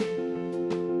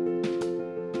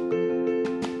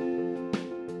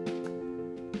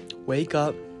Wake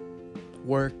up,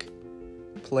 work,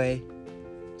 play,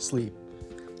 sleep.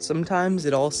 Sometimes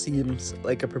it all seems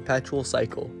like a perpetual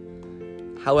cycle.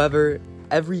 However,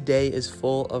 every day is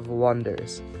full of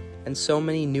wonders and so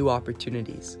many new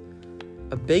opportunities.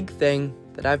 A big thing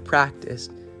that I've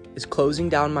practiced is closing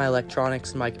down my electronics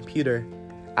and my computer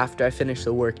after I finish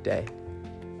the workday.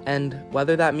 And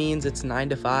whether that means it's 9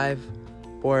 to 5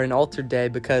 or an altered day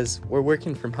because we're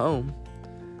working from home,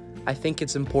 I think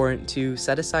it's important to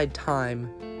set aside time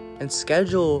and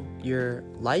schedule your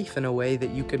life in a way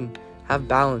that you can have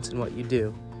balance in what you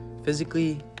do,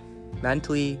 physically,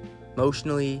 mentally,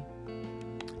 emotionally,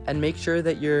 and make sure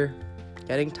that you're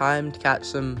getting time to catch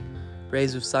some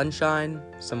rays of sunshine,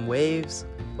 some waves,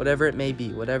 whatever it may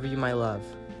be, whatever you might love.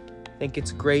 I think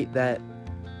it's great that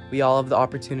we all have the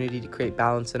opportunity to create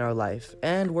balance in our life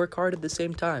and work hard at the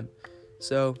same time.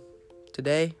 So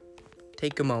today,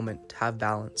 take a moment to have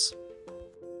balance.